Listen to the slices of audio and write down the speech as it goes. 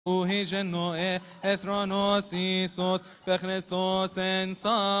Uhi gennoe ethronos Isos Bechristos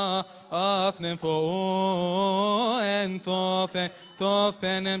ensa Afnem fo enthofe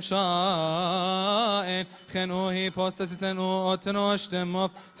Thopenem shaen Chenuhi postasisen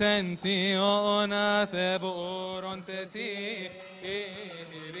otnoshtemov Tensi onafe Boron teti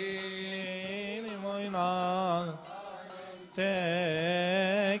Irini moina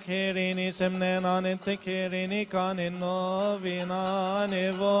Tekirini semnenan tekirini kanin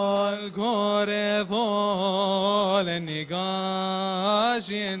novinani vol Gore vol nigashinse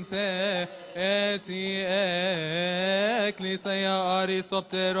eti eklisaya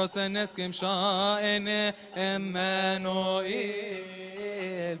arisopteros eneskim shaene Emmanuel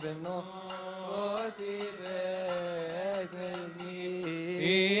benoti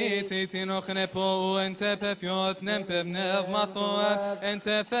Iti tinochne po ente pefiot nempev nev mathoa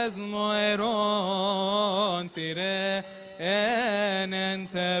ente fezmo eron tire en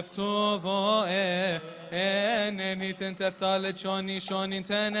teftuvo en teftal choni shoni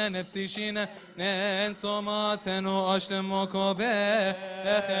tenen nefsishine nen somatenu ashtemo kobe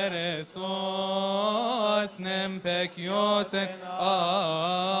echeresos nempekyoten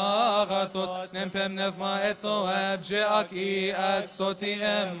agathos nempem nevma etho abjeak I aksoti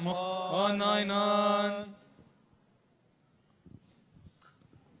emmo onainan.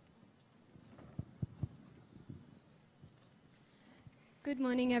 Good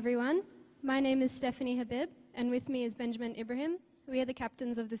morning, everyone. My name is Stephanie Habib, and with me is Benjamin Ibrahim. We are the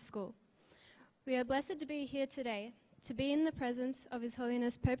captains of this school. We are blessed to be here today, to be in the presence of His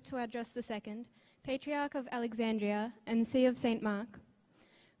Holiness Pope Tawadros II, Patriarch of Alexandria and See of St. Mark.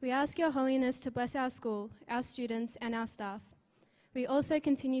 We ask Your Holiness to bless our school, our students, and our staff. We also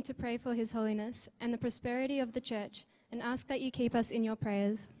continue to pray for His Holiness and the prosperity of the Church, and ask that you keep us in your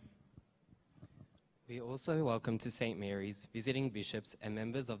prayers. We also welcome to St. Mary's visiting bishops and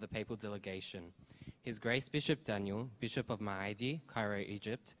members of the papal delegation. His Grace Bishop Daniel, Bishop of Ma'adi, Cairo,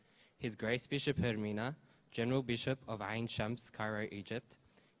 Egypt. His Grace Bishop Hermina, General Bishop of Ain Shams, Cairo, Egypt.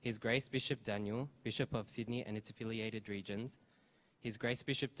 His Grace Bishop Daniel, Bishop of Sydney and its affiliated regions. His Grace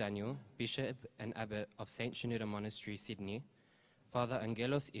Bishop Daniel, Bishop and Abbot of St. Shenouda Monastery, Sydney. Father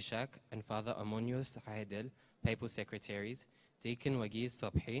Angelos Ishak and Father Amonios Haedel, Papal Secretaries. Deacon Wagiz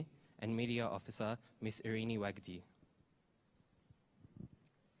Sobhi, and Media Officer Miss Irini Wagdi.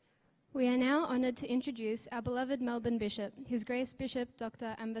 We are now honoured to introduce our beloved Melbourne Bishop, His Grace Bishop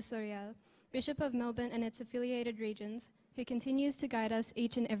Dr. Ambasorial, Bishop of Melbourne and its affiliated regions, who continues to guide us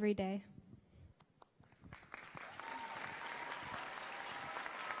each and every day.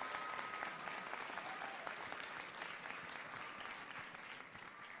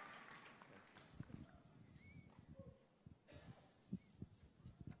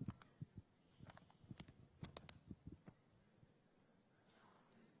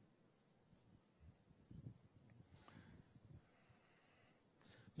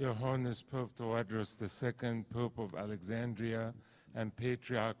 Your Holiness Pope Tawadros II, Pope of Alexandria and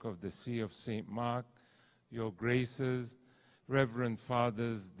Patriarch of the See of St. Mark, Your Graces, Reverend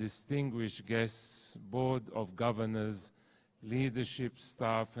Fathers, distinguished guests, Board of Governors, leadership,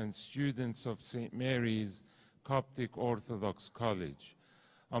 staff, and students of St. Mary's Coptic Orthodox College.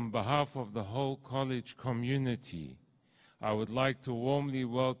 On behalf of the whole college community, I would like to warmly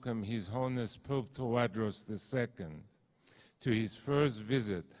welcome His Holiness Pope Tawadros II to his first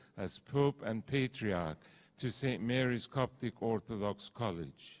visit as Pope and Patriarch to St. Mary's Coptic Orthodox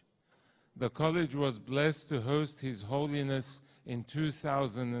College. The college was blessed to host His Holiness in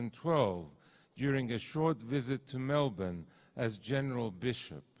 2012 during a short visit to Melbourne as General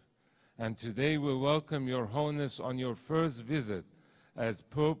Bishop. And today we welcome Your Holiness on your first visit as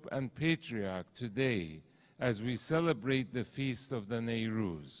Pope and Patriarch today as we celebrate the Feast of the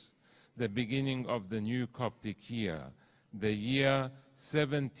Neirouz, the beginning of the new Coptic year, the year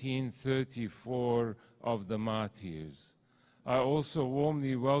 1734 of the Martyrs. I also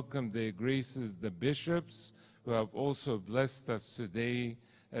warmly welcome their graces, the bishops, who have also blessed us today,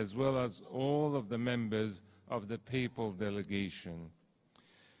 as well as all of the members of the papal delegation.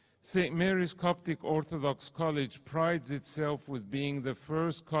 St. Mary's Coptic Orthodox College prides itself with being the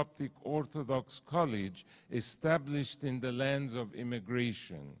first Coptic Orthodox college established in the lands of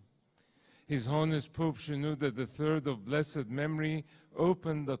immigration. His Holiness Pope Shenouda III of blessed memory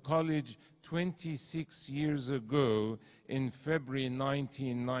opened the college 26 years ago in February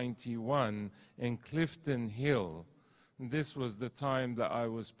 1991 in Clifton Hill. This was the time that I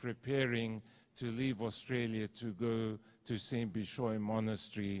was preparing to leave Australia to go to St. Bishoy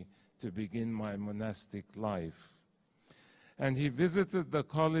Monastery to begin my monastic life. And he visited the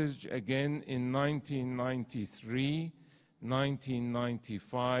college again in 1993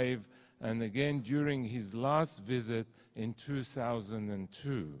 1995, and again during his last visit in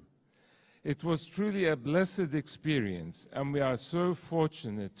 2002. It was truly a blessed experience, and we are so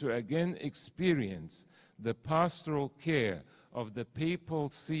fortunate to again experience the pastoral care of the Papal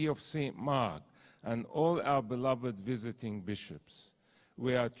See of St. Mark and all our beloved visiting bishops.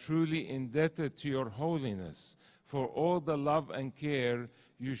 We are truly indebted to your holiness for all the love and care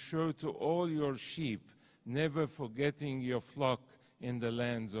you show to all your sheep, never forgetting your flock in the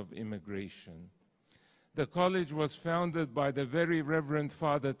lands of immigration. The college was founded by the very Reverend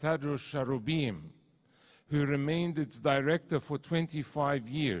Father Tawadros who remained its director for 25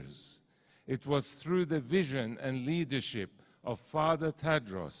 years. It was through the vision and leadership of Father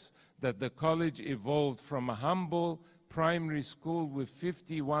Tawadros that the college evolved from a humble primary school with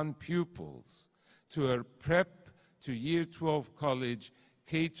 51 pupils to a prep to Year 12 college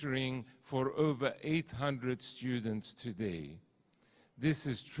catering for over 800 students today. This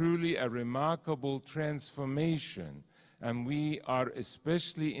is truly a remarkable transformation, and we are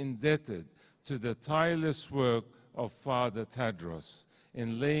especially indebted to the tireless work of Father Tawadros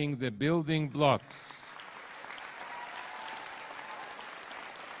in laying the building blocks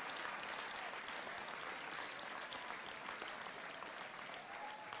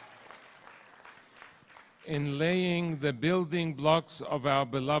of our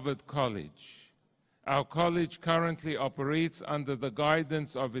beloved college. Our college currently operates under the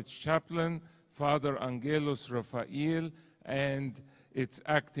guidance of its chaplain, Father Angelos Raphael, and its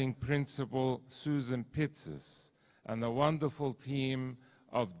acting principal, Susan Pitzes, and a wonderful team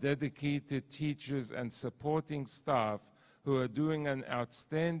of dedicated teachers and supporting staff who are doing an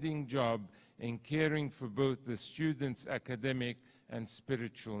outstanding job in caring for both the students' academic and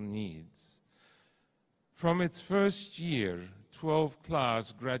spiritual needs. From its first year, 12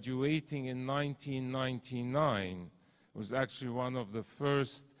 class, graduating in 1999, was actually one of the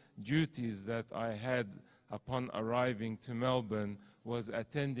first duties that I had upon arriving to Melbourne, was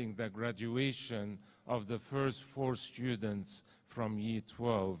attending the graduation of the first 4 students from Year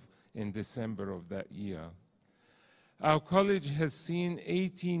 12 in December of that year. Our college has seen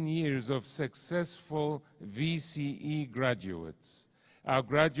 18 years of successful VCE graduates. Our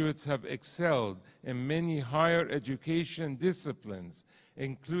graduates have excelled in many higher education disciplines,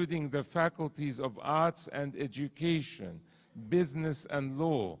 including the faculties of arts and education, business and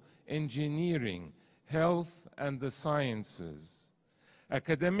law, engineering, health, and the sciences.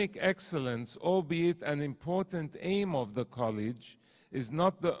 Academic excellence, albeit an important aim of the college, is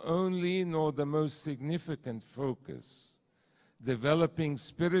not the only nor the most significant focus. Developing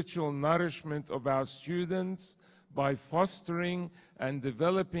spiritual nourishment of our students by fostering and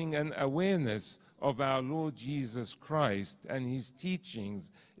developing an awareness of our Lord Jesus Christ and his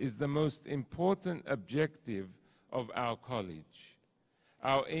teachings is the most important objective of our college.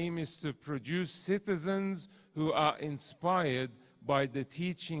 Our aim is to produce citizens who are inspired by the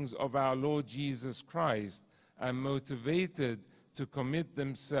teachings of our Lord Jesus Christ and motivated to commit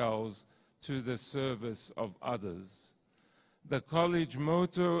themselves to the service of others. The college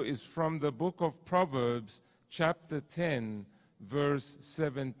motto is from the book of Proverbs, chapter 10, verse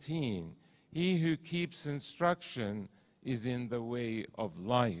 17. He who keeps instruction is in the way of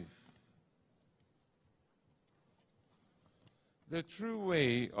life. The true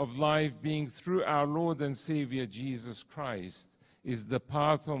way of life being through our Lord and Savior Jesus Christ is the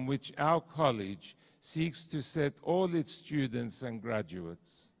path on which our college seeks to set all its students and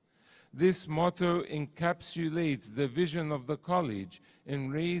graduates. This motto encapsulates the vision of the college in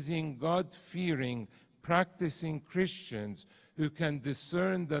raising God-fearing, practicing Christians who can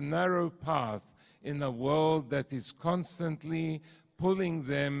discern the narrow path in a world that is constantly pulling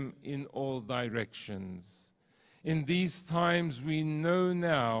them in all directions. In these times, we know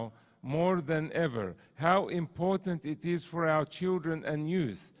now more than ever how important it is for our children and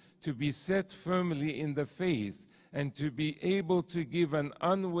youth to be set firmly in the faith and to be able to give an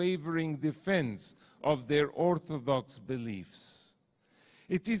unwavering defense of their orthodox beliefs.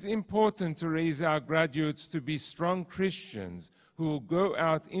 It is important to raise our graduates to be strong Christians who will go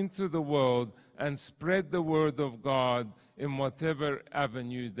out into the world and spread the word of God in whatever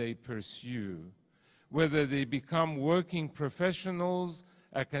avenue they pursue, whether they become working professionals,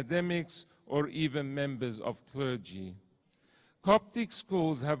 academics, or even members of clergy. Coptic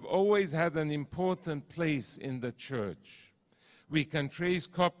schools have always had an important place in the church. We can trace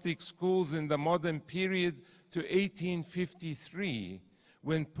Coptic schools in the modern period to 1853,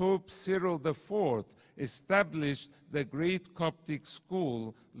 when Pope Cyril IV established the great Coptic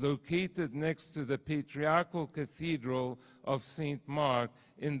school located next to the Patriarchal Cathedral of St. Mark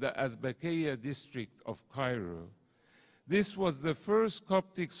in the Azbakiyya district of Cairo. This was the first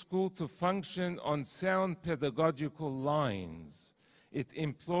Coptic school to function on sound pedagogical lines. It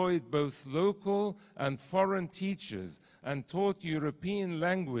employed both local and foreign teachers and taught European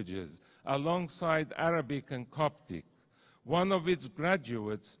languages alongside Arabic and Coptic. One of its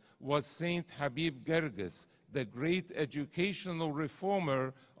graduates was Saint Habib Gerges, the great educational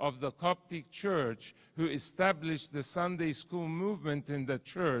reformer of the Coptic Church, who established the Sunday school movement in the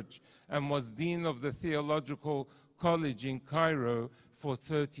church and was dean of the Theological College in Cairo for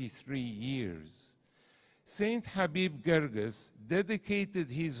 33 years. Saint Habib Gerges dedicated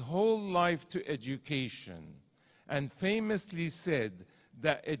his whole life to education and famously said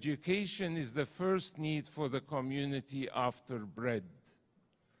that education is the first need for the community after bread.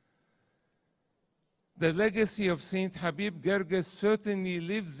 The legacy of Saint Habib Gerges certainly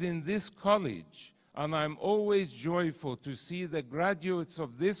lives in this college, and I'm always joyful to see the graduates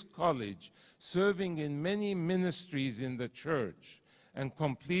of this college serving in many ministries in the church and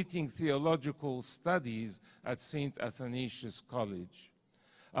completing theological studies at St. Athanasius College.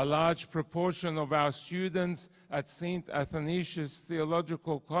 A large proportion of our students at St. Athanasius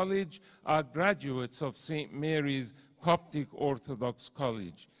Theological College are graduates of St. Mary's Coptic Orthodox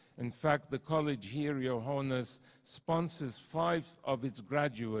College. In fact, the college here, Your Holiness, sponsors 5 of its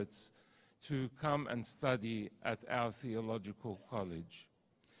graduates to come and study at our theological college.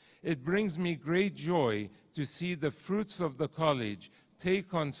 It brings me great joy to see the fruits of the college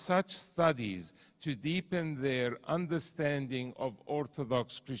take on such studies to deepen their understanding of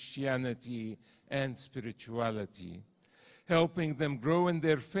Orthodox Christianity and spirituality, helping them grow in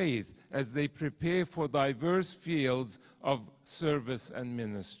their faith as they prepare for diverse fields of service and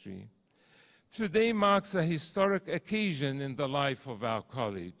ministry. Today marks a historic occasion in the life of our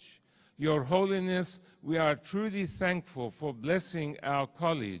college. Your Holiness, we are truly thankful for blessing our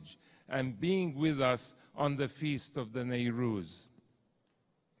college and being with us on the Feast of the Neirouz.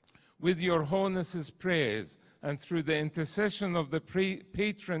 With Your Holiness's prayers and through the intercession of the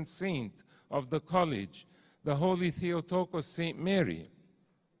patron saint of the college, the Holy Theotokos St. Mary,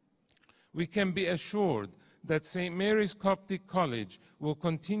 we can be assured that St. Mary's Coptic College will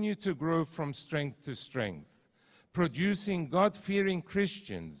continue to grow from strength to strength, producing God-fearing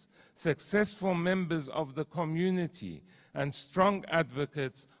Christians, successful members of the community, and strong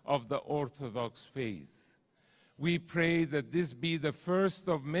advocates of the Orthodox faith. We pray that this be the first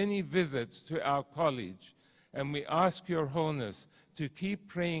of many visits to our college, and we ask Your Holiness to keep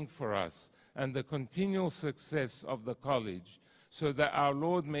praying for us and the continual success of the college, so that our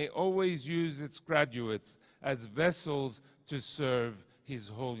Lord may always use its graduates as vessels to serve His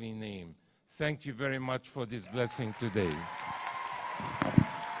holy name. Thank you very much for this blessing today.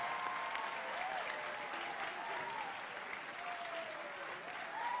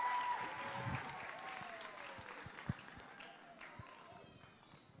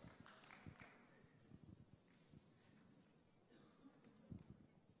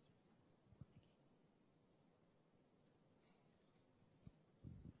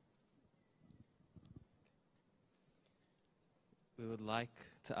 We would like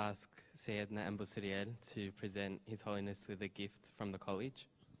to ask Sayyidina Ambusiriel to present His Holiness with a gift from the college.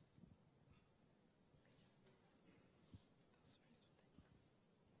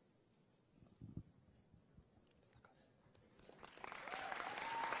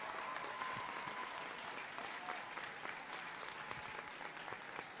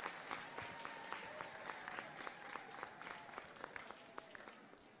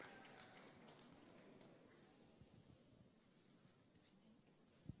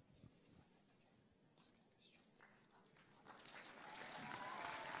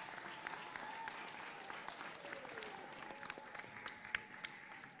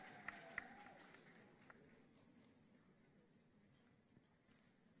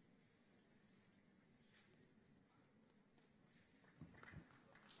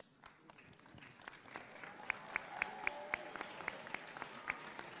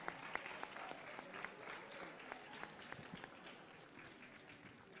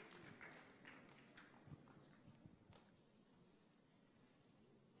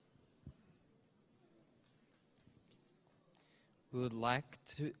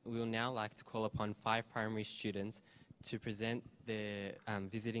 We will now like to call upon 5 primary students to present their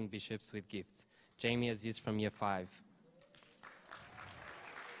visiting bishops with gifts. Jamie Aziz from Year 5.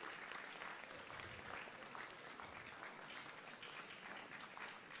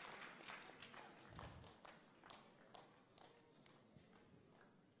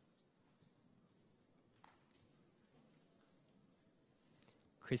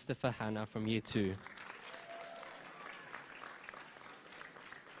 Christopher Hannah from Year 2.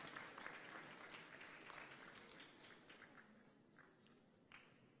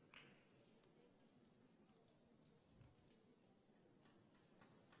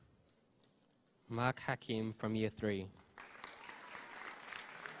 Mark Hakim from Year 3.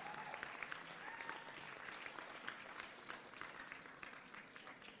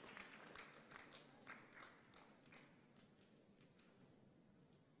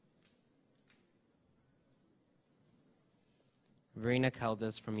 Verena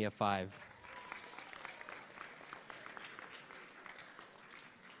Caldas from Year 5.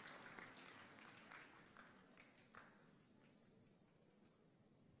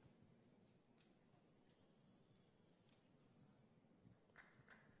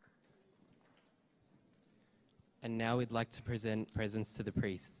 And now we'd like to present presents to the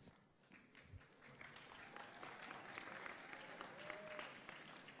priests.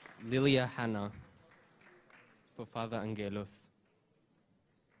 Lilia Hannah for Father Angelos.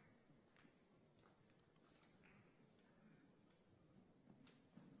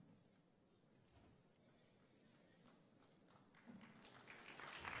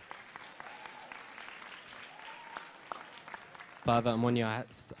 Father Amonio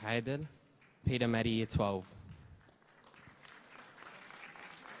Haidel, Peter Matty, Year 12.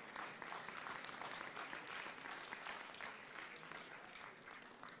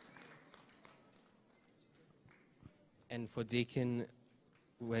 And for Deacon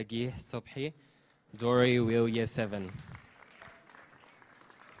Wagih Sobhi, Dory Will, Year 7.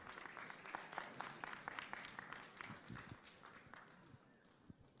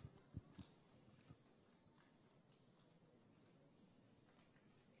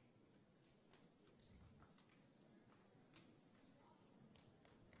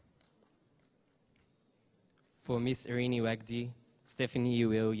 For Miss Irini Wagdi, Stephanie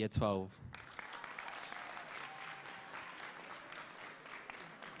Will, Year 12.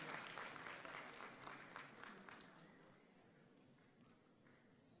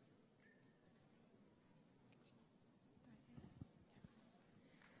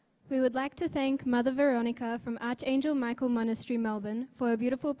 We would like to thank Mother Veronica from Archangel Michael Monastery, Melbourne, for her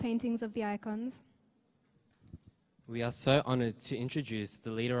beautiful paintings of the icons. We are so honored to introduce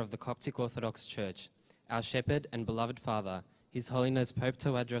the leader of the Coptic Orthodox Church, our shepherd and beloved father, His Holiness Pope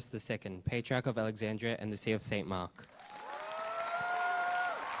Tawadros II, Patriarch of Alexandria and the See of St. Mark.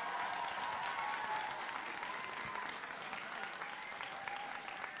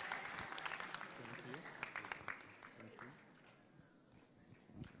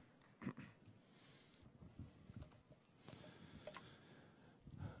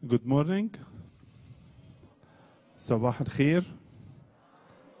 Good morning. صباح الخير.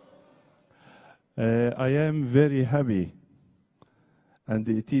 I am very happy and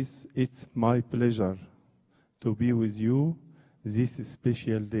it's my pleasure to be with you this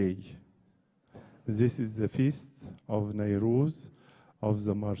special day. This is the feast of Nairoz, of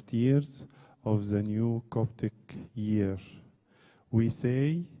the martyrs, of the new Coptic year. We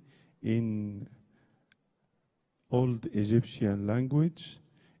say in Old Egyptian language,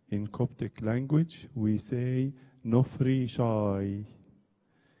 in Coptic language, we say Nofri Shai.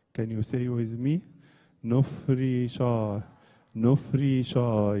 Can you say with me? Nofri Shai. Nofri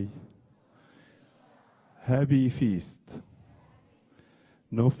Shai. Happy feast.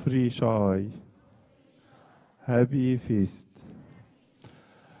 Nofri Shai. Happy feast.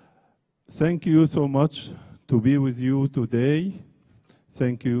 Thank you so much to be with you today.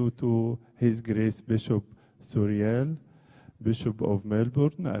 Thank you to His Grace Bishop Suriel, Bishop of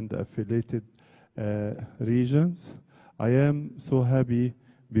Melbourne and affiliated regions. I am so happy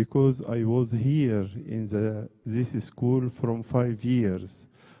because I was here in this school from 5 years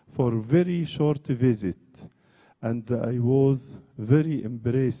for a very short visit, and I was very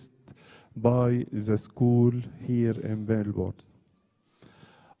impressed by the school here in Melbourne.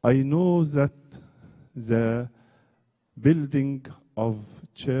 I know that the building of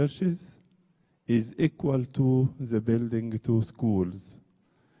churches is equal to the building to schools.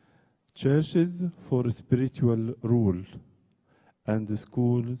 Churches for spiritual rule and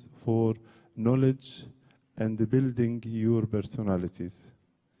schools for knowledge and building your personalities.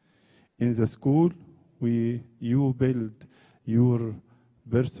 In the school, you build your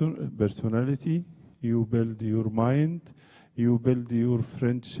personality, you build your mind, you build your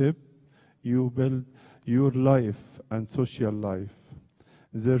friendship, you build your life and social life.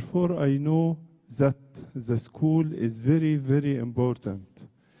 Therefore, I know that the school is very, very important.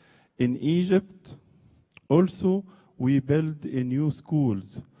 In Egypt, also, we build new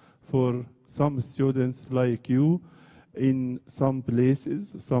schools for some students like you in some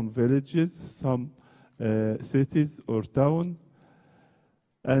places, some villages, some cities or town.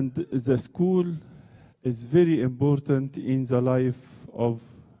 And the school is very important in the life of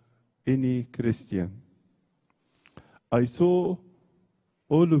any Christian. I saw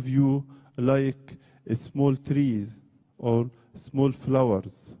all of you like small trees or small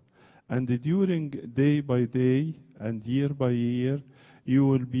flowers. And during day by day and year by year, you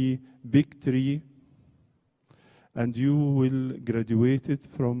will be big tree, and you will graduate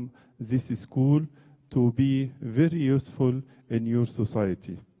from this school to be very useful in your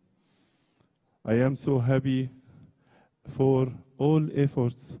society. I am so happy for all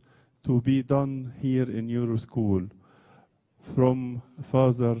efforts to be done here in your school, from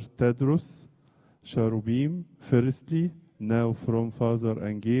Father Tawadros, Cherubim, firstly, now from Father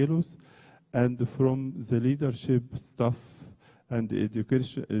Angelos, and from the leadership staff and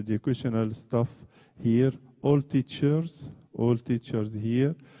educational staff here, all teachers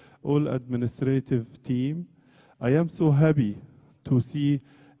here, all administrative team. I am so happy to see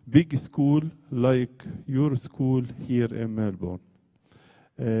big school like your school here in Melbourne.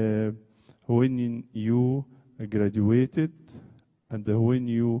 When you graduated and when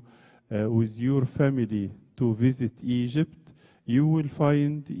you with your family to visit Egypt, you will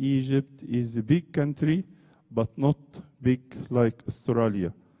find Egypt is a big country, but not big like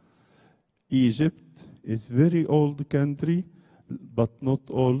Australia. Egypt is very old country, but not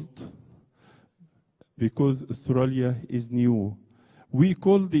old because Australia is new. We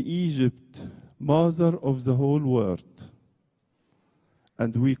call the Egypt mother of the whole world,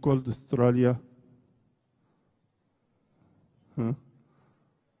 and we called Australia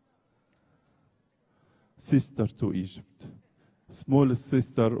sister to Egypt, smallest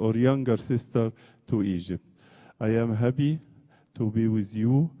sister or younger sister to Egypt. I am happy to be with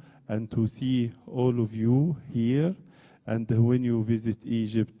you and to see all of you here. And when you visit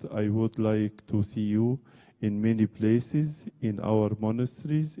Egypt, I would like to see you in many places, in our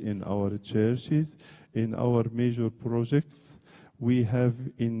monasteries, in our churches, in our major projects. We have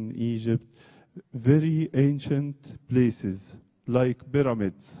in Egypt very ancient places like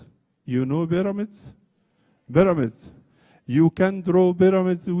pyramids. You know pyramids? Pyramids. You can draw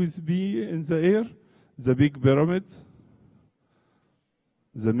pyramids with B in the air, the big pyramids,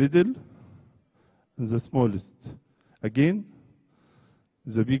 the middle, and the smallest. Again,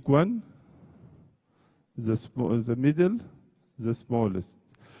 the big one, the middle, the smallest.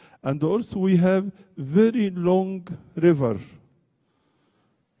 And also we have very long river.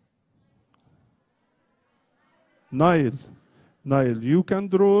 Nile. You can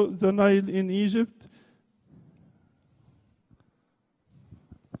draw the Nile in Egypt.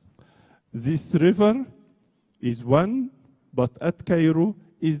 This river is one, but at Cairo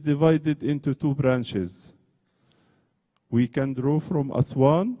is divided into two branches. We can draw from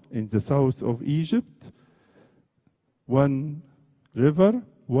Aswan in the south of Egypt, one river,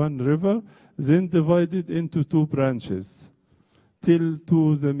 then divided into two branches, till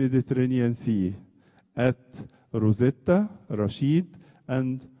to the Mediterranean Sea, at Rosetta, Rashid,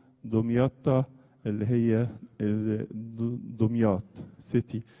 and Dumyat, اللي هي Dumyat,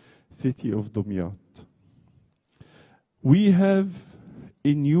 city of Dumyat. We have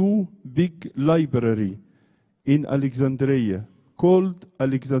a new big library in Alexandria called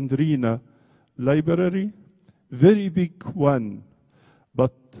Alexandrina Library, very big one.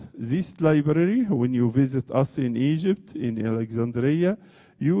 But this library, when you visit us in Egypt, in Alexandria,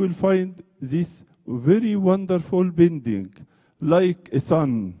 you will find this very wonderful building, like a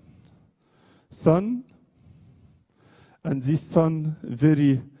sun, and this sun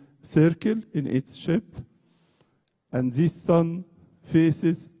very circle in its shape, and this sun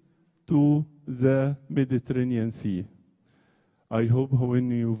faces to the Mediterranean Sea. I hope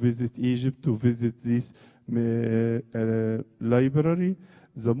when you visit Egypt to visit this library,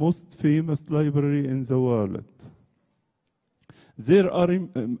 the most famous library in the world. There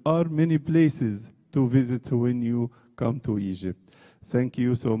are many places to visit when you come to Egypt. Thank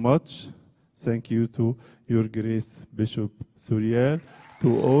you so much. Thank you to Your Grace Bishop Suriel,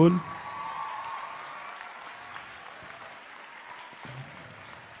 to all.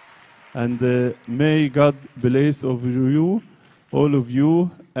 And may God bless over you, all of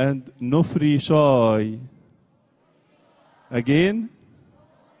you, and no free shy. Again.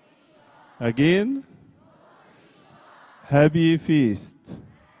 Happy feast.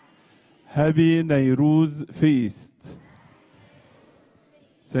 Happy Nairuz feast.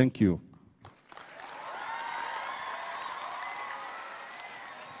 Thank you.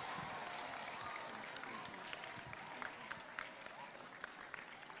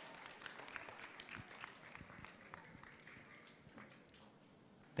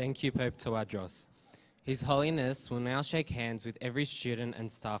 Thank you, Pope Tawadros. His Holiness will now shake hands with every student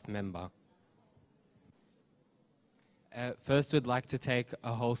and staff member. First, we'd like to take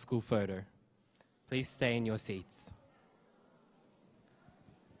a whole school photo. Please stay in your seats.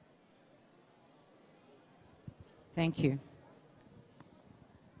 Thank you.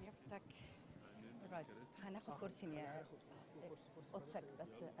 يفتك. Right. هناخد كرسي يا قدسك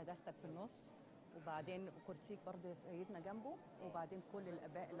بس قداستك في النص، وبعدين كرسيك برضه يا سيدنا جنبه، وبعدين كل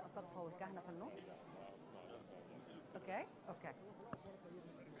الاباء الاساقفه والكهنه في النص. اوكي اوكي.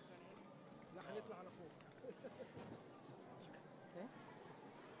 لا هنطلع على فوق. اوكي.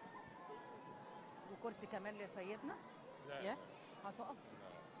 وكرسي كمان لسيدنا. يا هتقف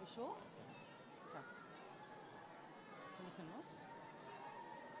وشو؟ اوكي. في النص.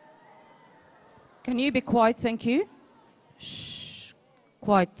 Can you be quiet? Thank you. Shh.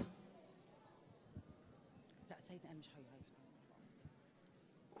 Quiet. لا سيدنا أنا مش عايز.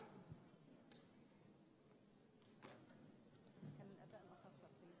 كان الآباء الأخف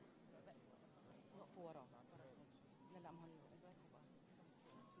وقفوا وراه. لا لا ما هو الآباء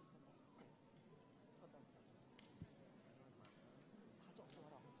اتفضل. هتقفوا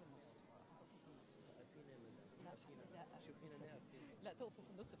وراه في النص. هتقفوا في النص. لا شوفينا لا تقفوا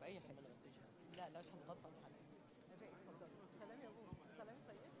في النص في أي حتة. لا لا مش هنغطى على حد. اتفضل. سلام يا ابو. سلام يا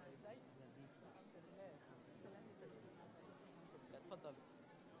سيدنا. ازيك؟ الحمد لله. سلام يا سيدنا. اتفضل.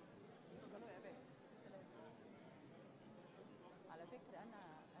 اتفضلوا يا اباء. سلام. على فكرة أنا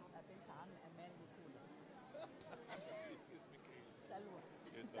بنت عم أمان نيكولا. سلوى.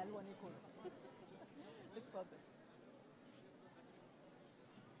 سلوى نيكولا. اتفضل.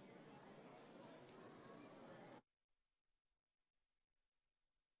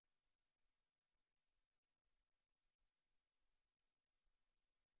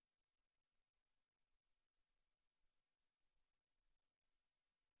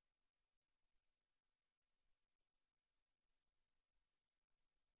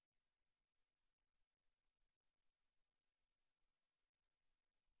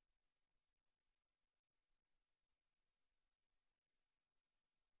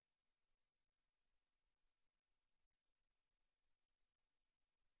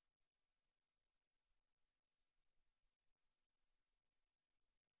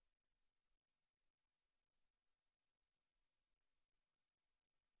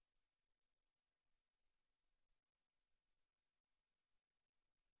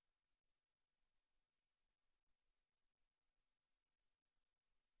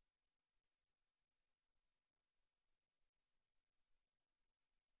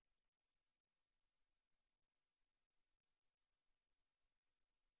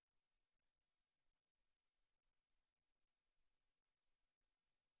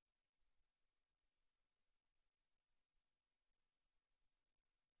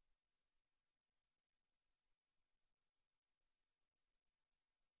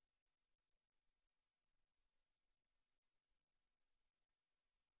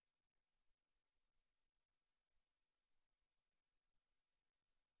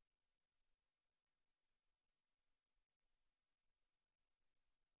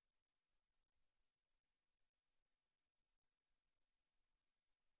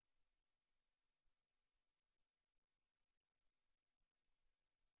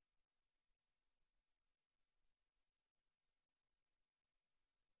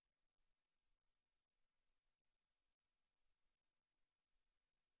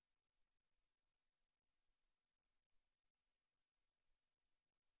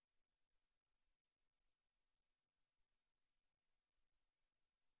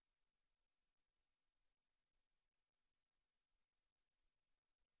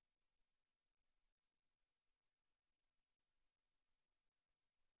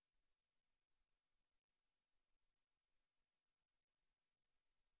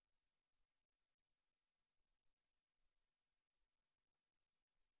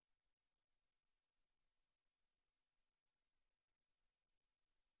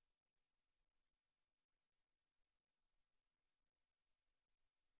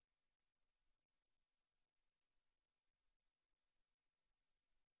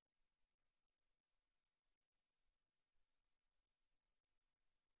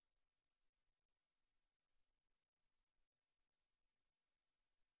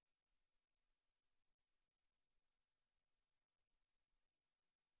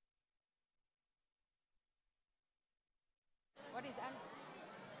 What is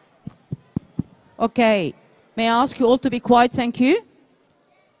Okay. May I ask you all to be quiet? Thank you.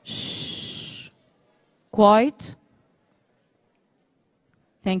 Shh. Quiet.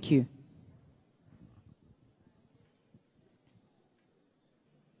 Thank you.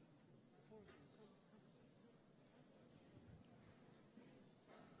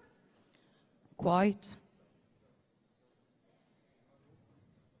 Quiet.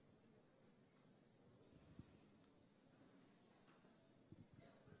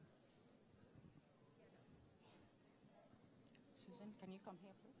 Can you come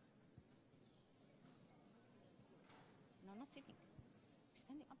here, please? No, not sitting.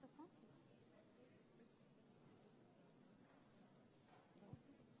 Standing up the front.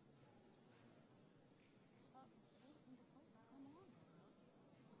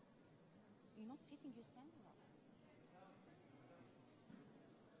 You're not sitting, you're standing up.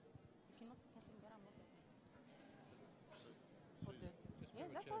 If you're not getting there, I'm not getting there.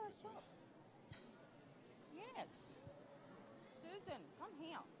 Yes, that's what I saw. Yes. Susan, come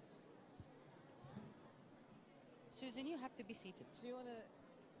here. Susan, you have to be seated. Do you want to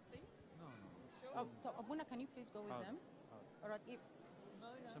seat? Oh, Abuna, can you please go with them? All right.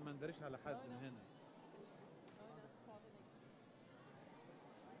 عشان ما ندريش على حد من هنا.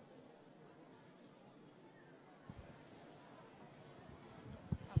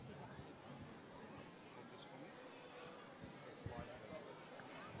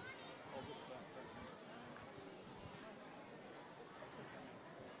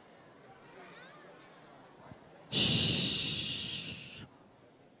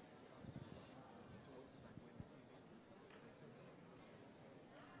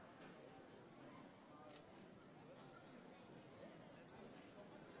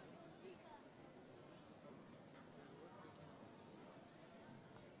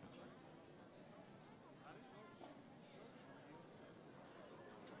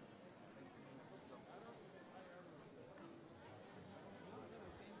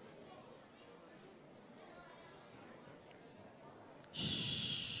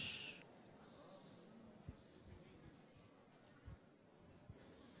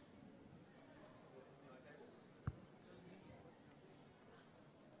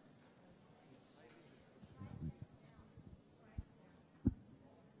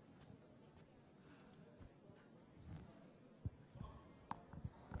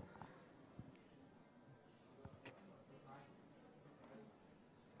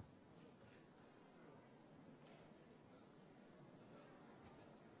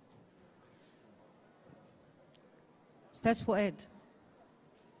 Ustaz Fuad.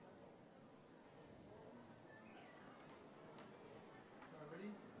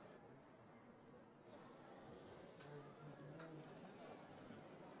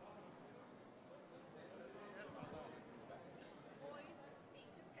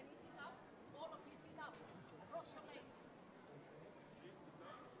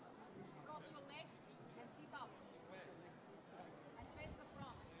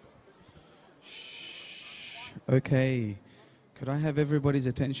 Okay, could I have everybody's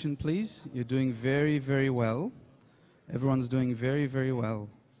attention, please? You're doing very, very well. Everyone's doing very, very well.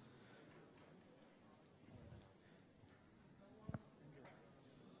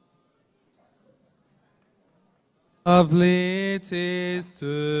 Lovely it is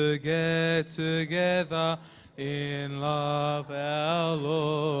to get together in love. Our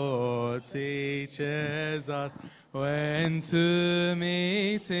Lord teaches us when to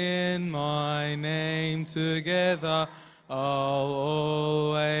meet in my name together. I'll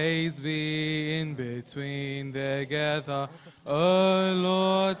always be in between together. Oh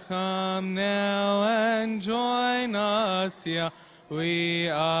Lord, come now and join us here. We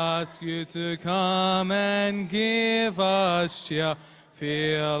ask you to come and give us cheer.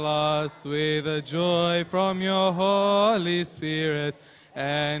 Fill us with a joy from your Holy Spirit,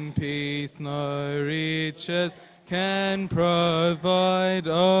 and peace no riches can provide.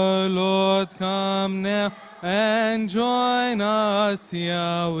 Oh Lord, come now and join us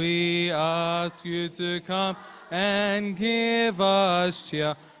here. We ask you to come and give us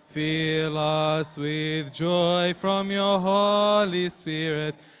cheer. Fill us with joy from your Holy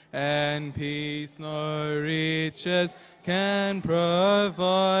Spirit, and peace no riches can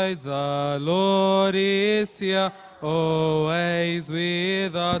provide. The Lord is here, always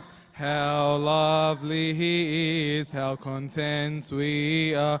with us. How lovely he is, how content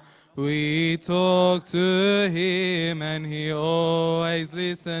we are. We talk to him and he always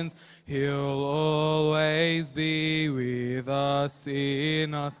listens. He'll always be with us,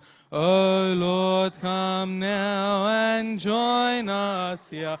 in us. Oh Lord, come now and join us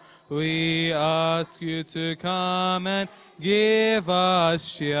here. We ask you to come and give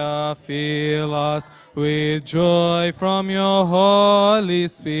us cheer. Fill us with joy from your Holy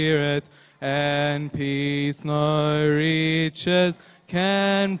Spirit, and peace no riches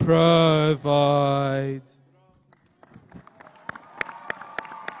can provide.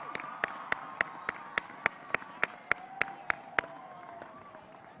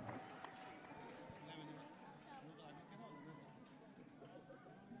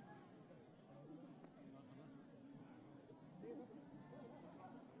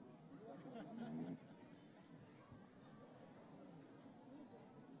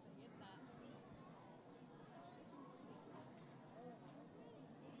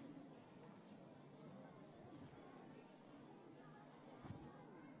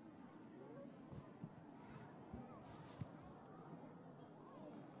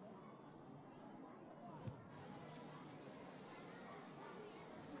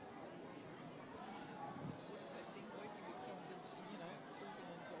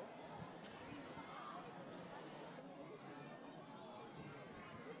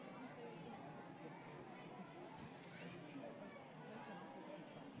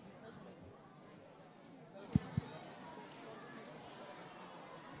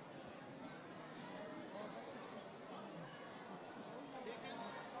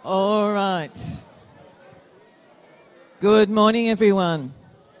 All right. Good morning, everyone.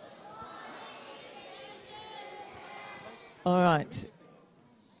 All right.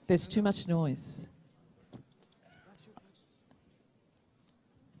 There's too much noise.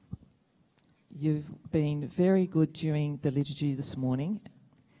 You've been very good during the liturgy this morning.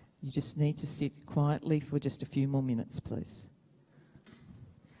 You just need to sit quietly for just a few more minutes, please.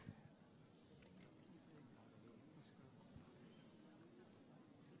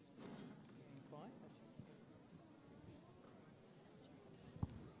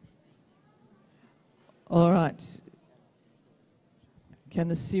 All right. Can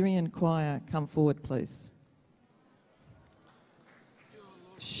the Syrian choir come forward, please?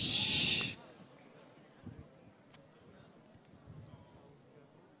 Shh.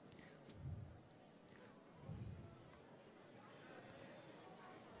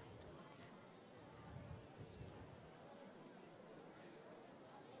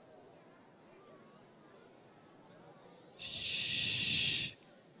 Shh.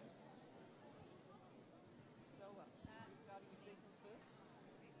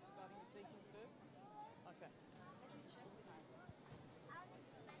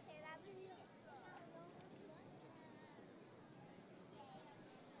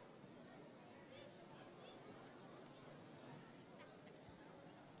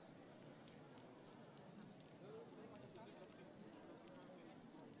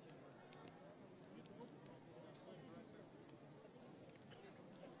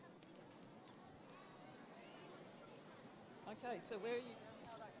 Okay, so where are you?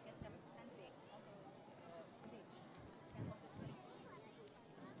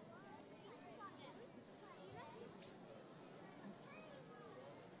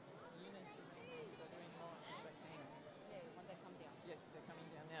 Yes, they're coming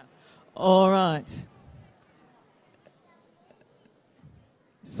down now. All right.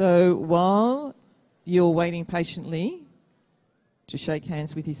 So while you're waiting patiently to shake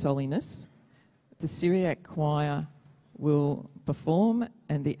hands with His Holiness, the Syriac choir will perform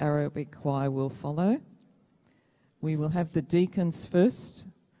and the Arabic choir will follow. We will have the deacons first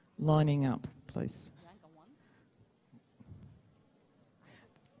lining up, please.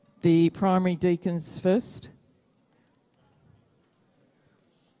 The primary deacons first.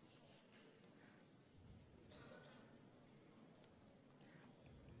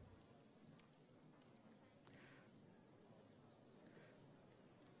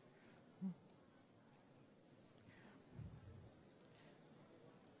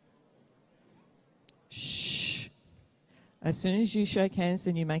 Shh. As soon as you shake hands,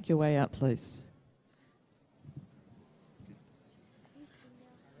 then you make your way out, please.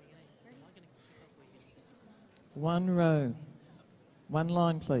 One row. One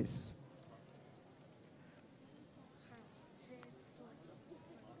line, please.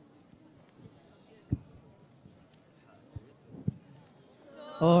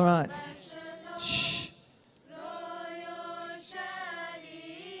 All right. Shh.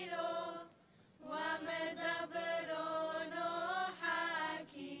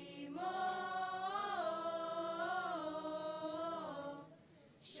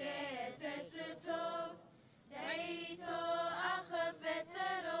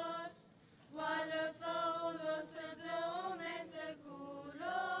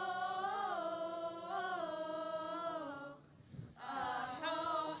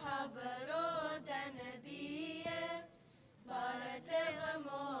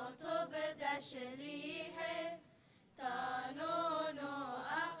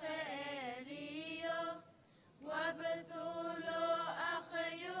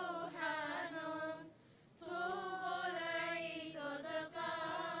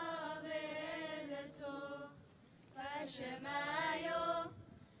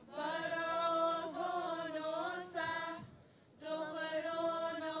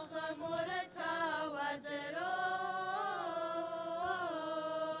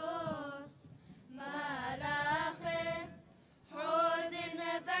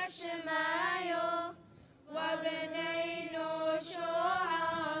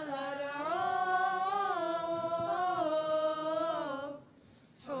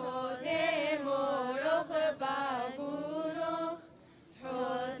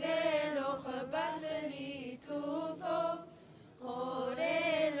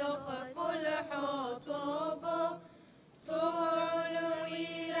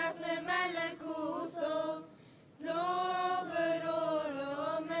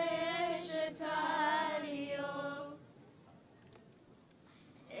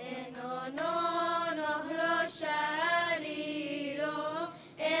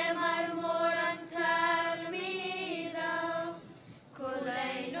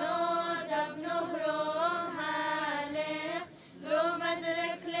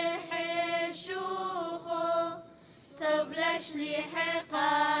 تشليح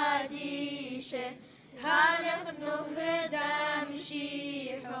قاديشه هالخ نهر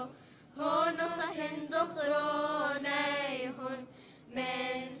دمشيحو هون صحن دخرونيهن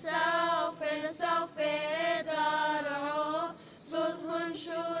من سوف درعو صدهن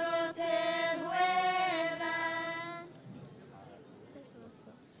شورة ويلان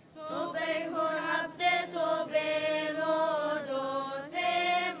توبيهن عبد توبين ودور في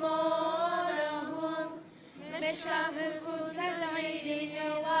مورهن مشاهر كل كالعيدين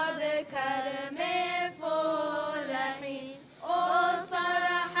وبكلمة فلحين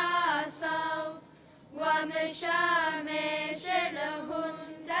وصرح صوت ومشامش لهن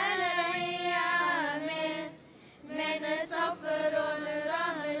تلعي عامل من صفر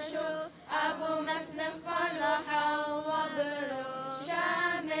الرهش أبو مسلم فرحا وبرو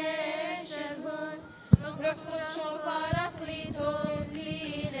شامش لهن روح الشفرق لتولي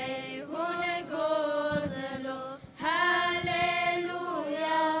هن قدلو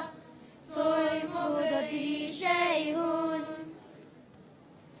هاليلويا صوي مبدي شيهون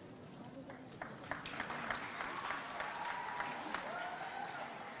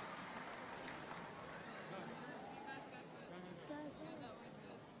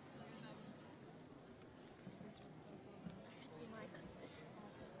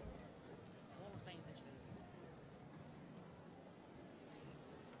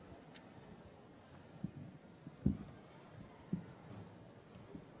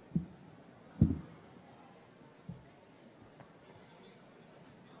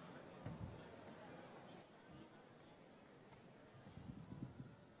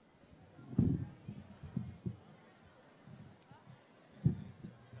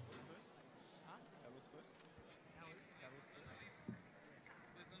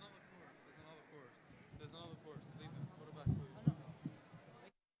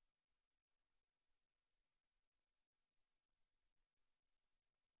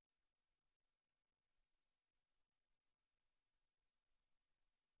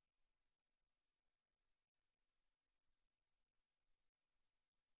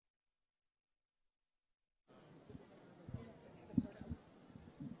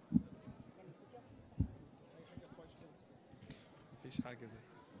مفيش حاجة زي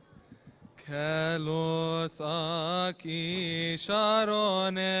كالوس اكي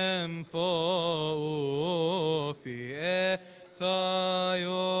شارونم فو في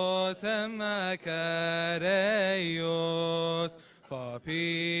تايوت مكاريوس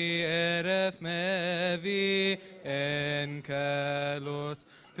فابي ارف مبي ان كالوس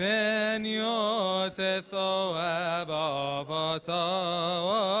بنيوت الثواب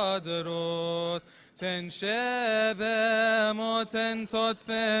تاودروس تنشبه موتن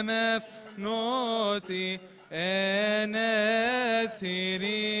تدفمف نوتي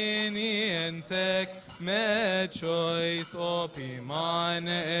انتيريني انتك متشويس اوبي مان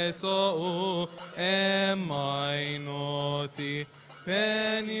اسو اماي نوتي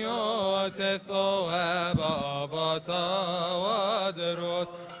بنيوت الثواب اباتا ودروس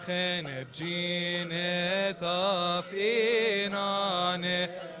خنب جينة افئنانه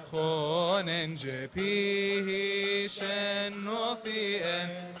خونن جبيه شنو في ان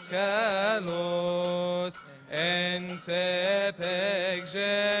كالوس انت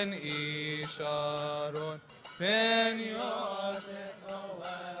بكجن إشارون بنيوت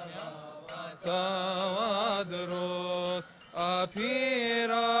تاودروس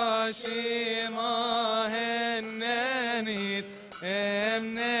أبيراشي ما هننيت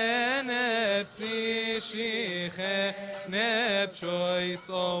امن نفسي شيخه نبچويس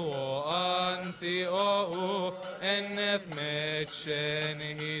او انتي او انف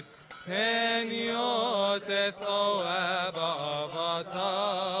متشنهيت هنيوت ثواب أغطى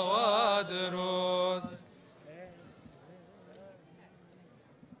ودروس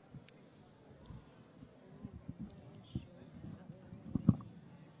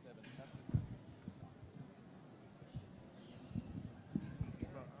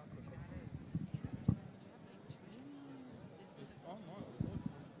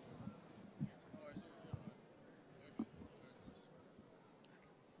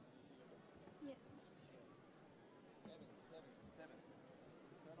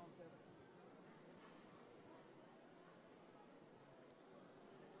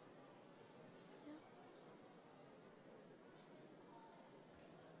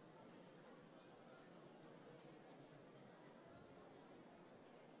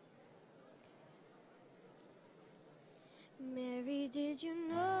Mary, did you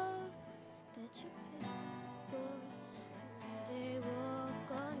know that your people, they walk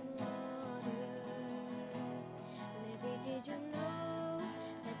on water? Mary, did you know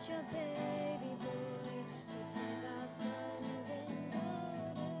that your baby boy would save our son?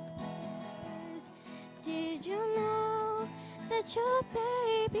 that your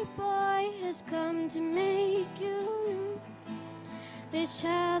baby boy has come to make you new. This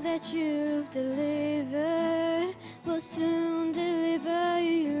child that you've delivered will soon deliver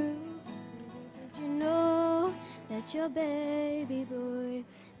you. Did you know that your baby boy?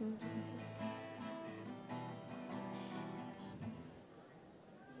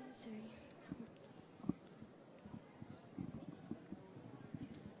 Sorry.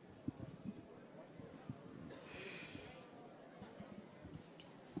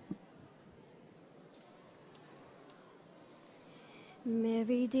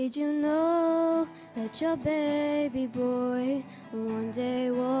 Mary, did you know that your baby boy will one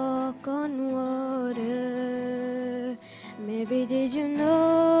day walk on water? Mary, did you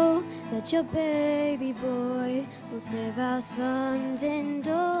know that your baby boy will save our sons and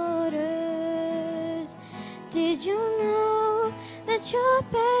daughters? Did you know that your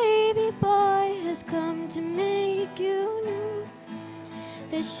baby boy has come to make you new?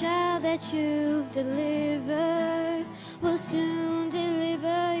 The child that you've delivered will soon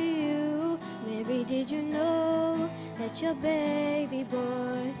deliver you. Mary, did you know that your baby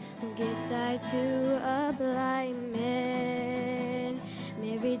boy will give sight to a blind man?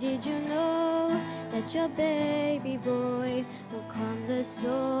 Mary, did you know that your baby boy will calm the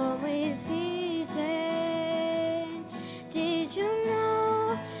storm with his hand? Did you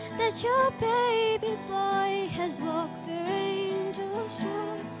know that your baby boy has walked through angels'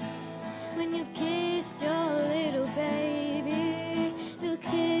 joy? When you've kissed your little baby, you'll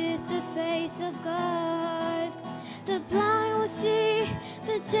kiss the face of God. The blind will see,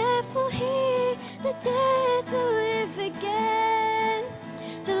 the deaf will hear, the dead will live again.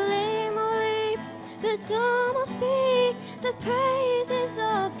 The lame will leap, the dumb will speak, the praises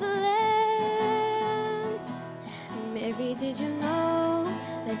of the Lamb. Mary, did you know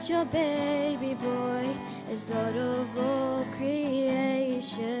that your baby boy is Lord of all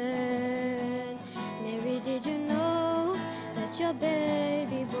creation? Mary, did you know that your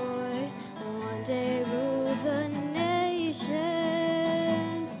baby boy will one day rule the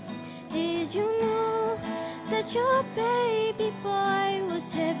nations? Did you know that your baby boy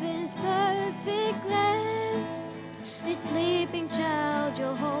was heaven's perfect lamb? The sleeping child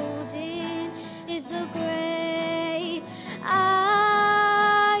you're holding is the great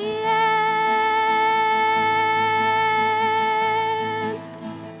I am.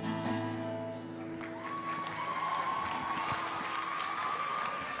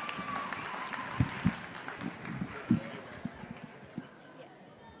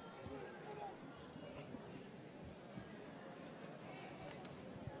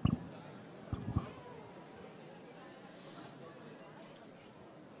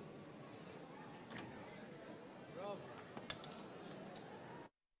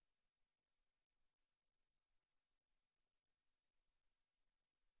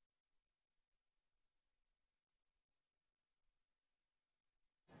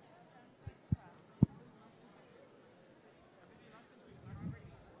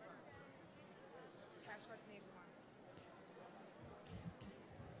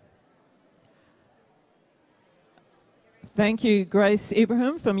 Thank you, Grace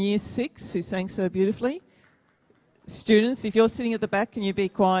Ibrahim from Year 6, who sang so beautifully. Students, if you're sitting at the back, can you be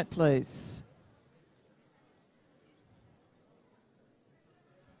quiet, please?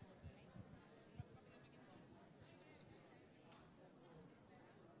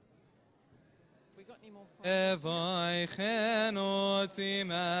 Evai chenoti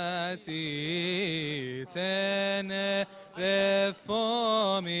mati tene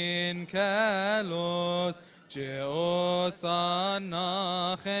reformin kalos jeosana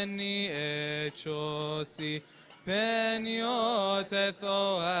cheni echosi peniot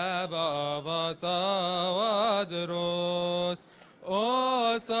ethoab avatawadros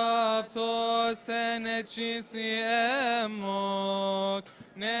osavtos enechisi emok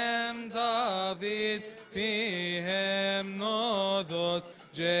nem David pihem nodos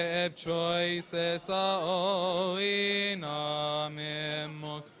jeb choices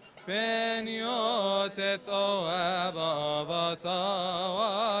aoinamemok peniot ethoab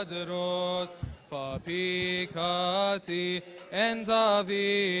avatawadros Fapikati en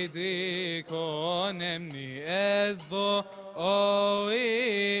Davidi konemni ezvo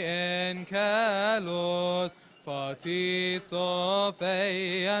oi en kalos Fati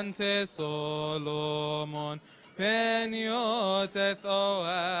sofei ante Solomon peniot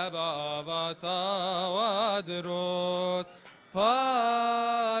ethoab avatawadros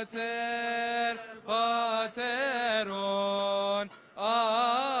Pater Pateron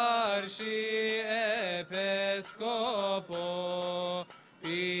Arshi Episcopo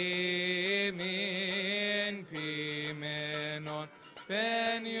Pimin Pimenon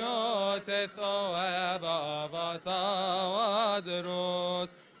Eva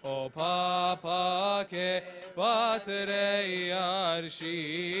Tawadros O Papa ke Patrei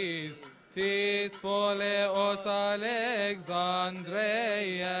Archis Tis Poleos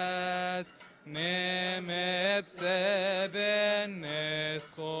Alexandreias Nemepse ben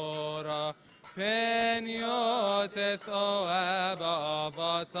Eschora Peniotet O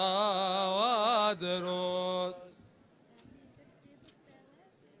Eva Tawadros.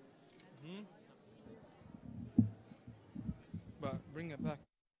 But bring it back.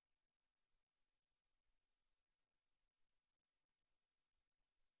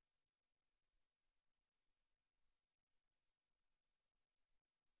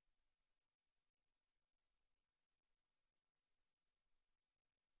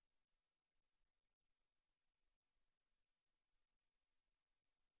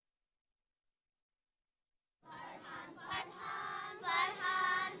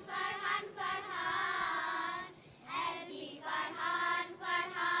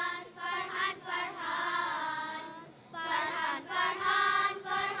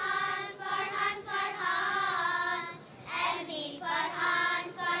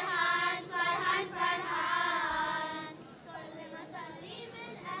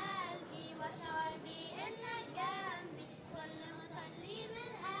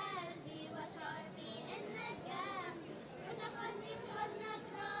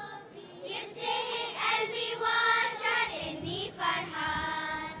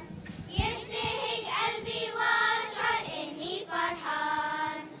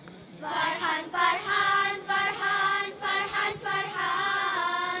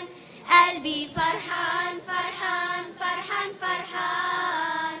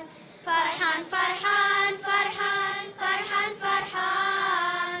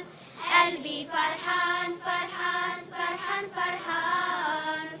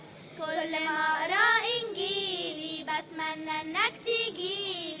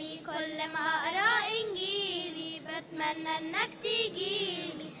 أتمنى إنك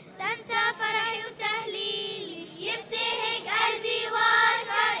تجيلي ده أنت فرحي وتهليلي يبتهج قلبي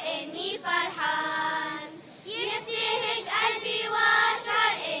وأشعر إني فرحان يبتهج قلبي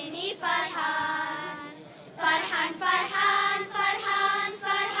وأشعر إني فرحان فرحان فرحان فرحان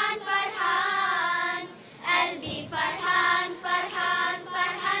فرحان فرحان قلبي فرحان فرحان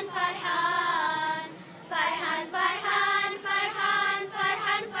فرحان فرحان فرحان فرحان فرحان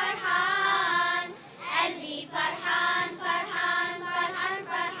فرحان فرحان قلبي فرحان فرحان فرحان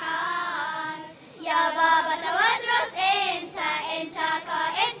فرحان يا بابا تودرس انت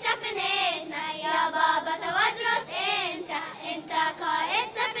قائد سفينتنا يا بابا تودرس انت قائد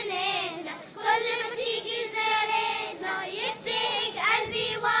سفينتنا كل ما تيجي زيارتنا يبتهج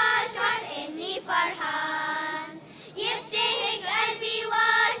قلبي واشعر اني فرحان يبتهج قلبي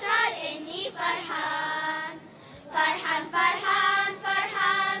واشعر اني فرحان فرحان فرحان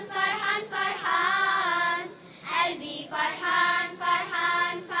فرحان فرحان فرحان قلبي فرحان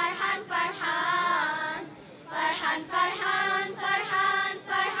فرحان فرحان فرحان فرحان فرحان فرحان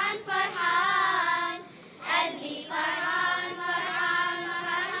فرحان فرحان قلبي فرحان فرحان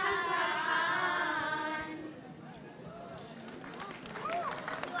فرحان فرحان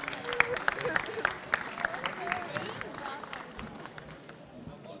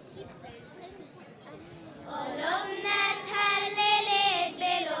قلوبنا اتهللت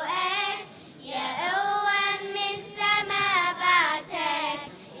بلقاك يا قوة من السما بعتك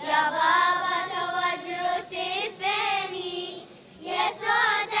يا بابا تودرس الثاني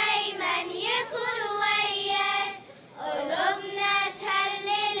يسوع دايما يكون وياك قلوبنا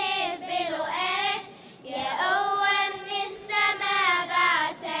اتهللت بلقاك يا قوة من السما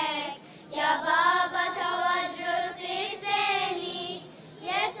بعتك يا بابا تودرس الثاني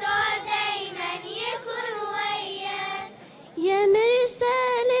يسوع دايما يكون وياك يا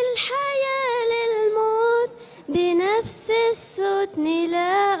مرسال الحياة للموت بنفس الصوت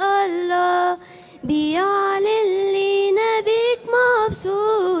نلاقى الله بيعلن لينا بيك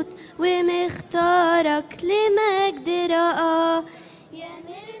مبسوط ومختارك لمجد رقاه يا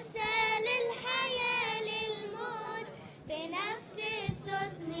مرسال الحياة للموت بنفس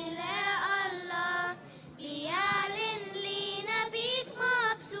الصوت نلاقى الله بيعلن لينا بيك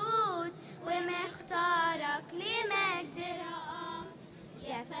مبسوط ومختارك لمجد رقاه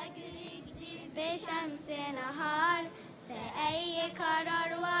يا فجر جديد بشمس نهار في أي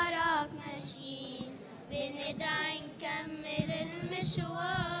قرار وراك ماشيين بندعي نكمل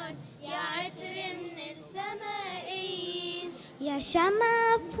المشوار يا عطر من السمائيين يا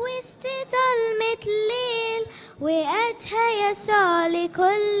شمعة في وسط ضلمة الليل وقتها يسوع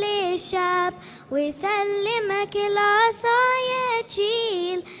لكل شعب وسلمك العصاية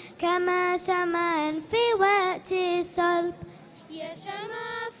تشيل كما سمعا في وقت الصلب. يا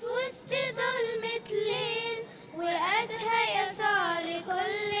شمعة في وسط ظلمة الليل وقتها يسوع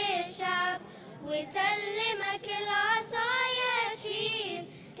لكل الشعب، وسلمك العصايا تشيل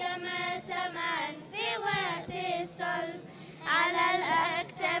كما سمعا في وقت الصلب. على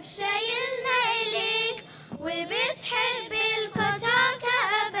الأكتاف شايلنا إليك وبتحب القطع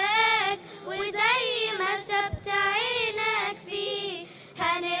كأباك، وزي ما سبت عينك فيه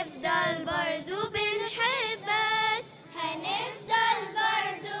هنفضل برضو بنحبك، هنفضل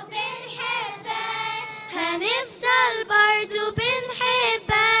برضو بنحبك، هنفضل برضو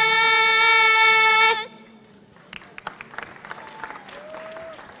بنحبك.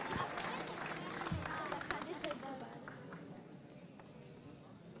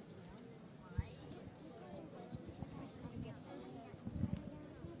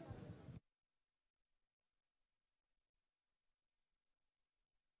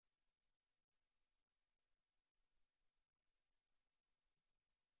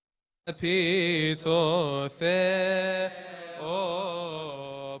 Pito the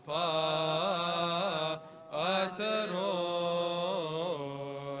opa ataros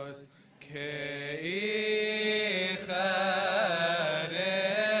ke icharesto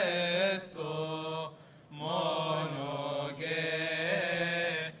monoge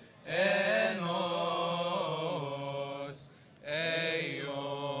enos eyo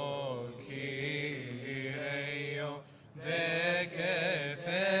ki eyo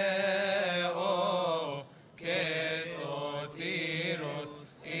vekefe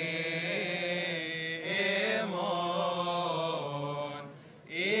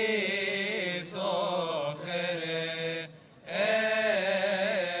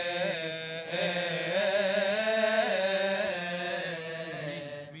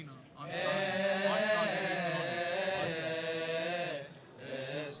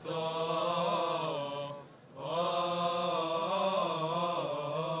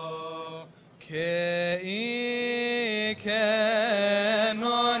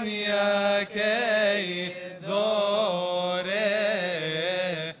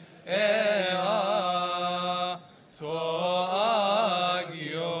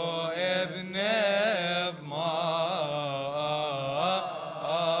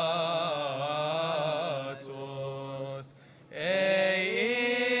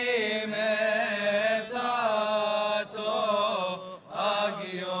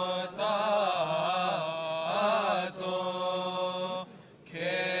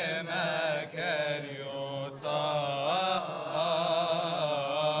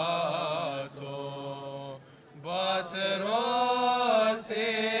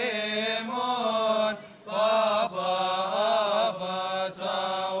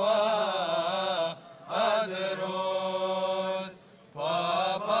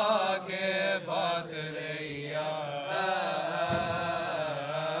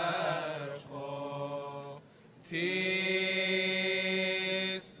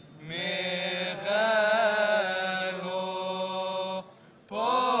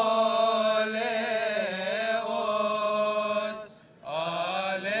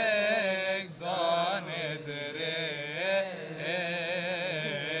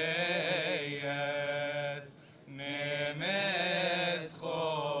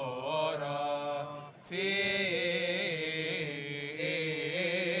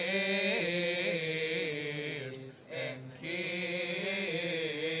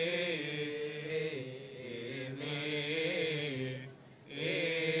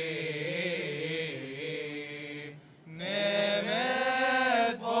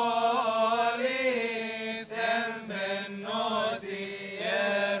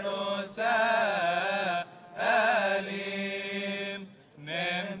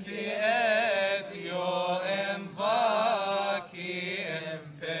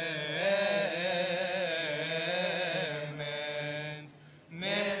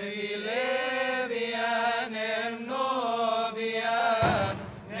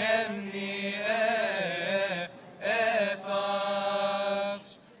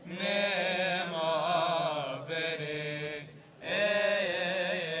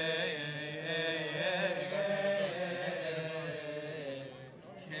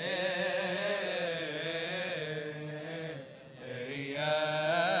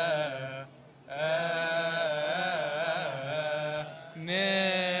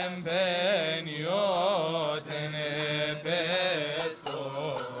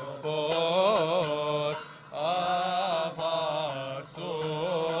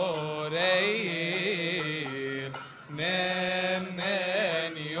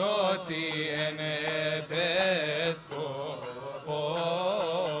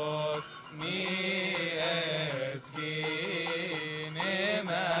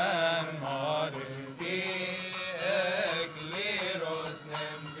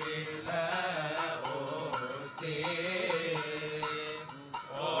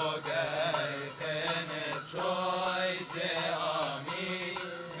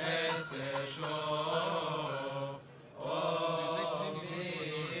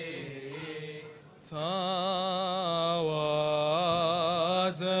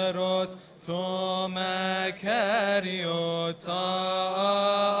Ariotato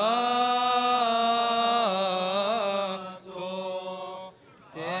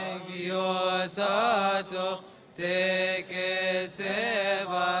Tegiotato Te que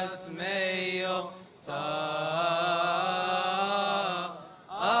sebas meio Tato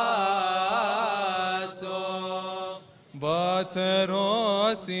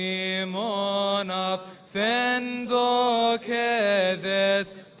Batero Simona Fendo que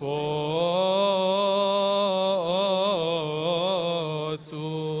despotu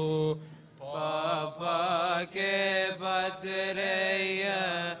Papa que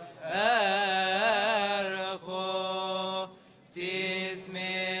batereia erfo Tis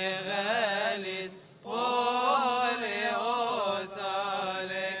Mirelis Poleos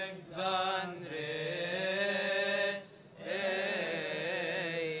Alexandre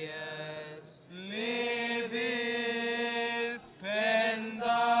Livis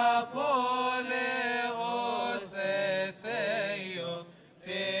penda poleos etheio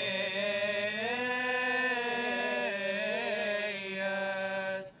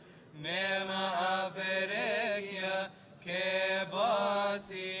peias Mema averegia que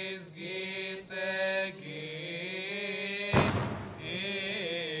basis gisegi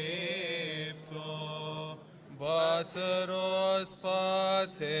ipto Bateros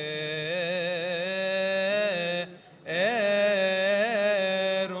pateron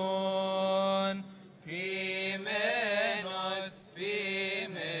pimenos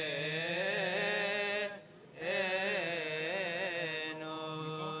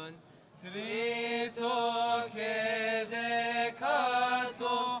pimenon Trito que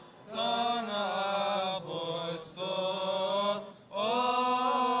decato ton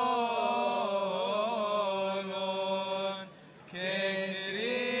apostolon que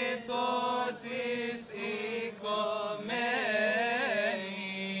Critotis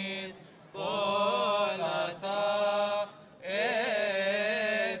icomenis polata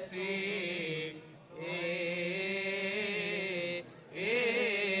eti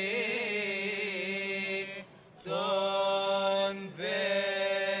ton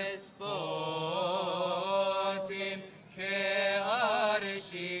despotim que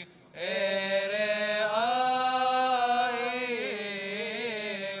arshi ere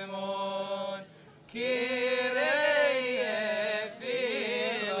aimon Kyrie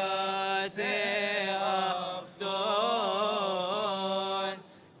filate afton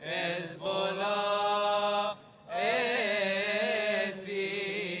Hezbollah eti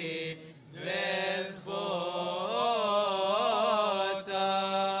lesbota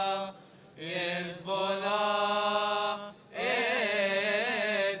Hezbollah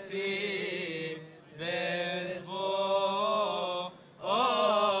eti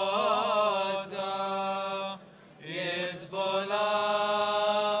lesbota Hezbollah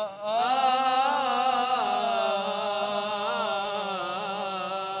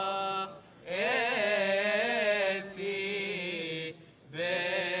eti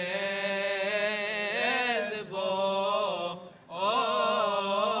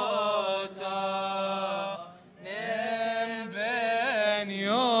lesbota Nem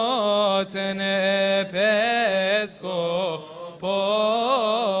benioten episcopos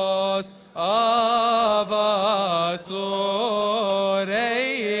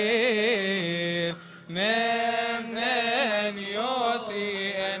avasoreil Mem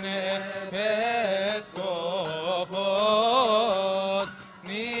nenioti en episcopos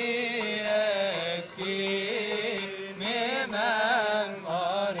ni etki miman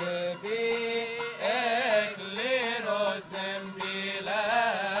marbi ekliros dem dilaosir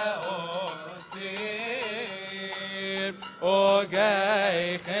O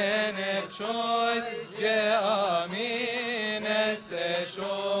gay khenep choice je amin se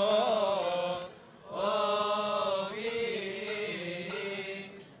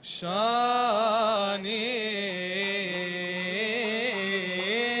shani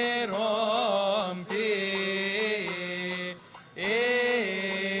rompi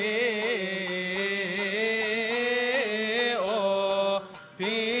o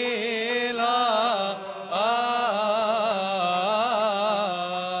pila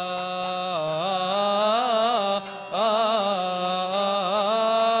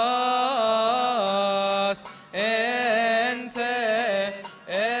as ente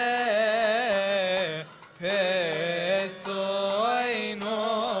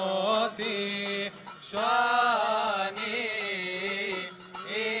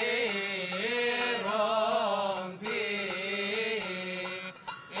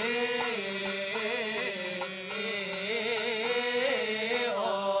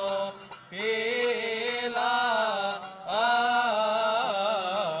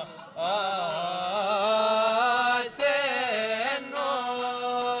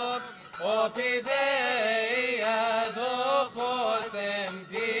القديس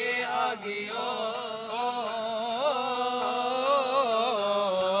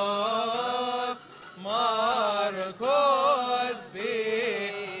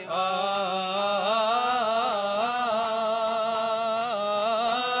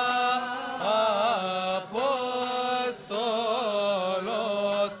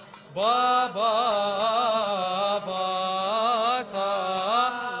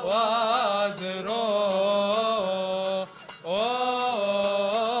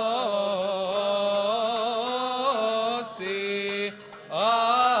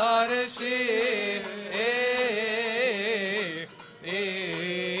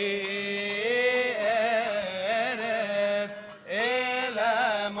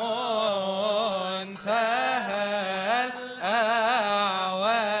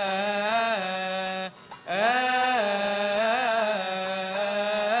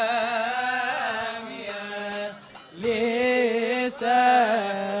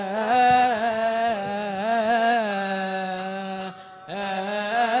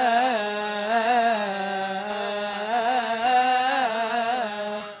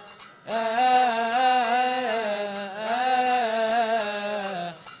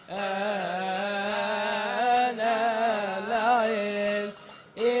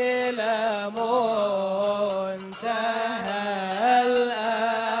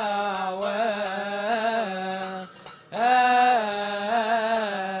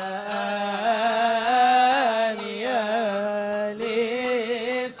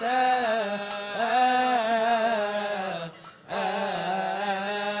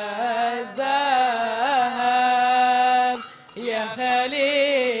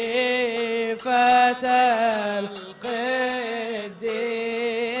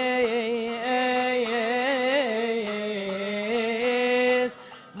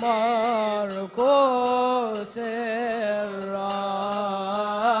مرقس الرسول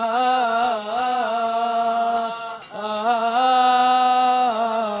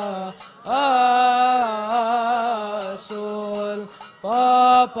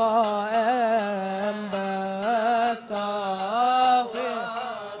بابا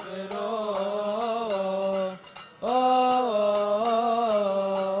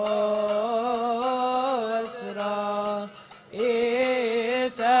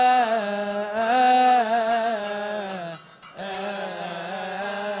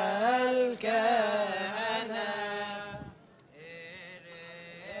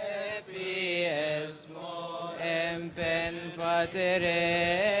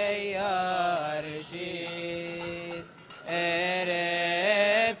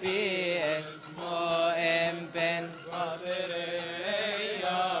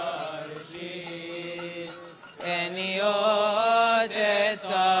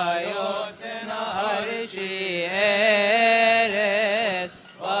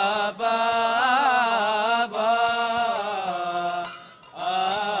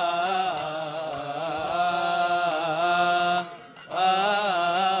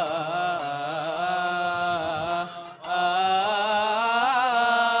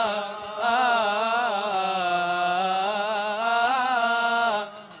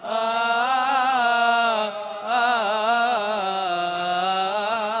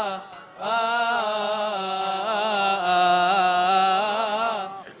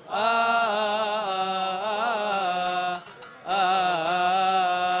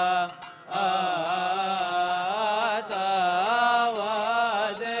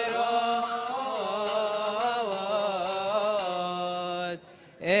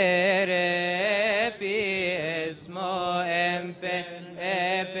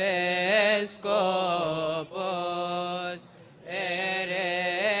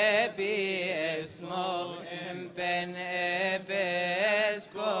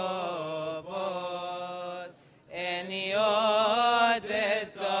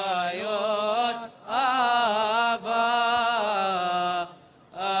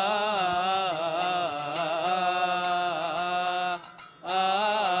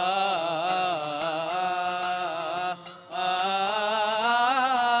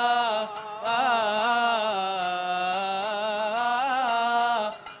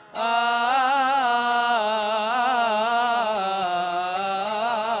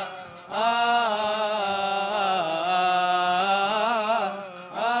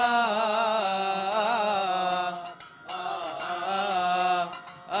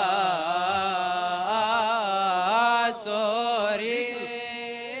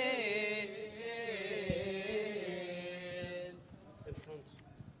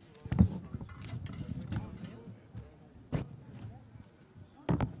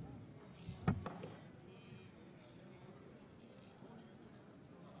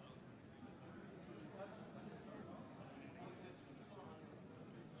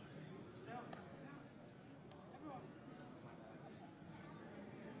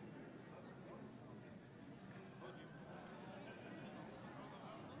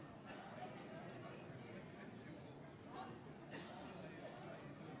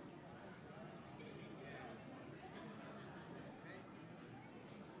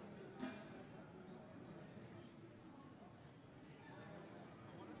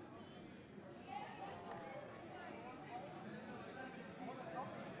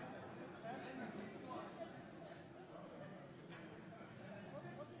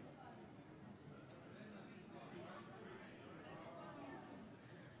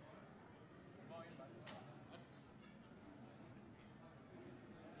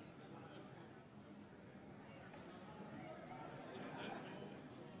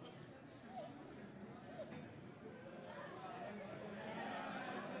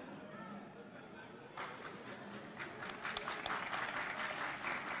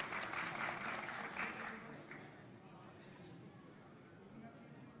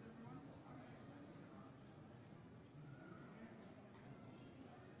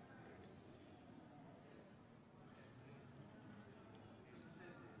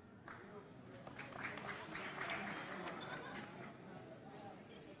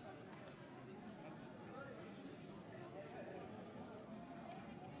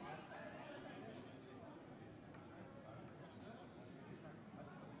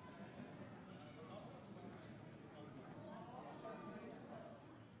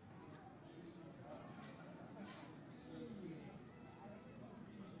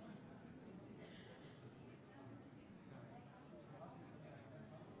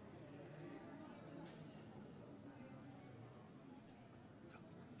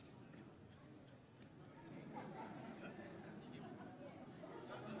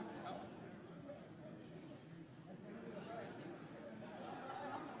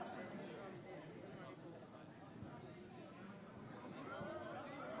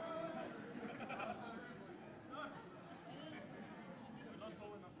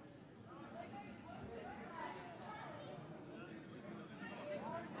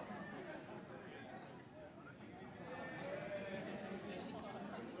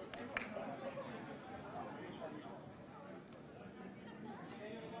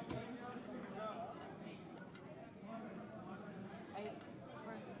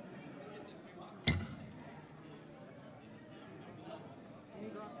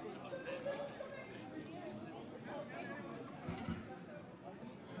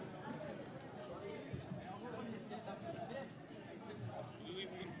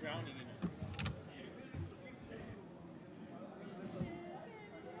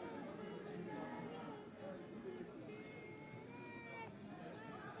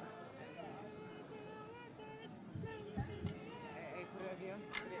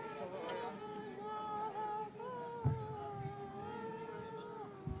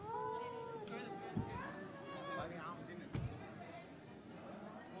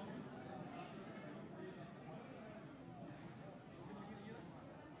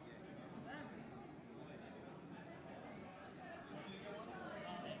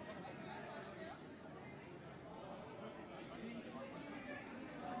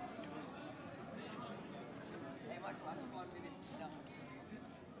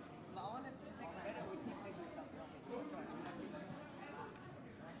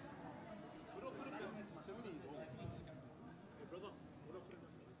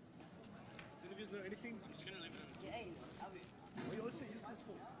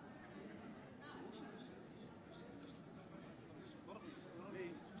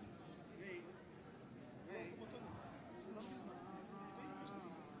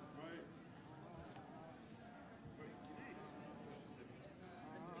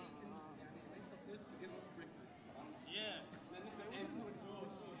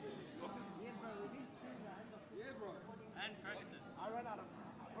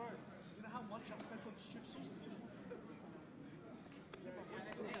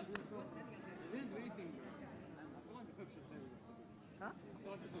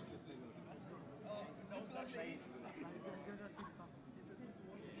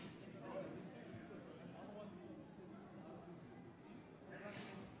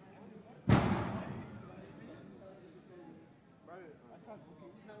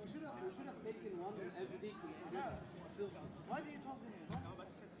Why do you talk to me?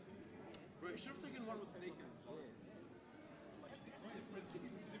 Bro, you should have taken one with Snake in it.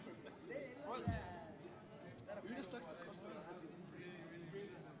 It's a different place. You just texted us.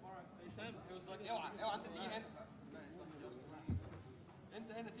 Hey Sam, it was like, اوعى انت تيجي هنا.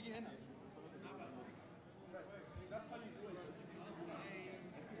 انت هنا تيجي هنا.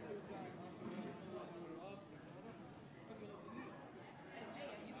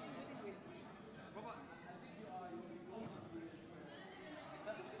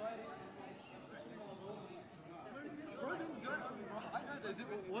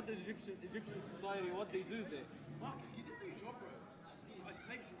 What the Egyptian society, what they do there.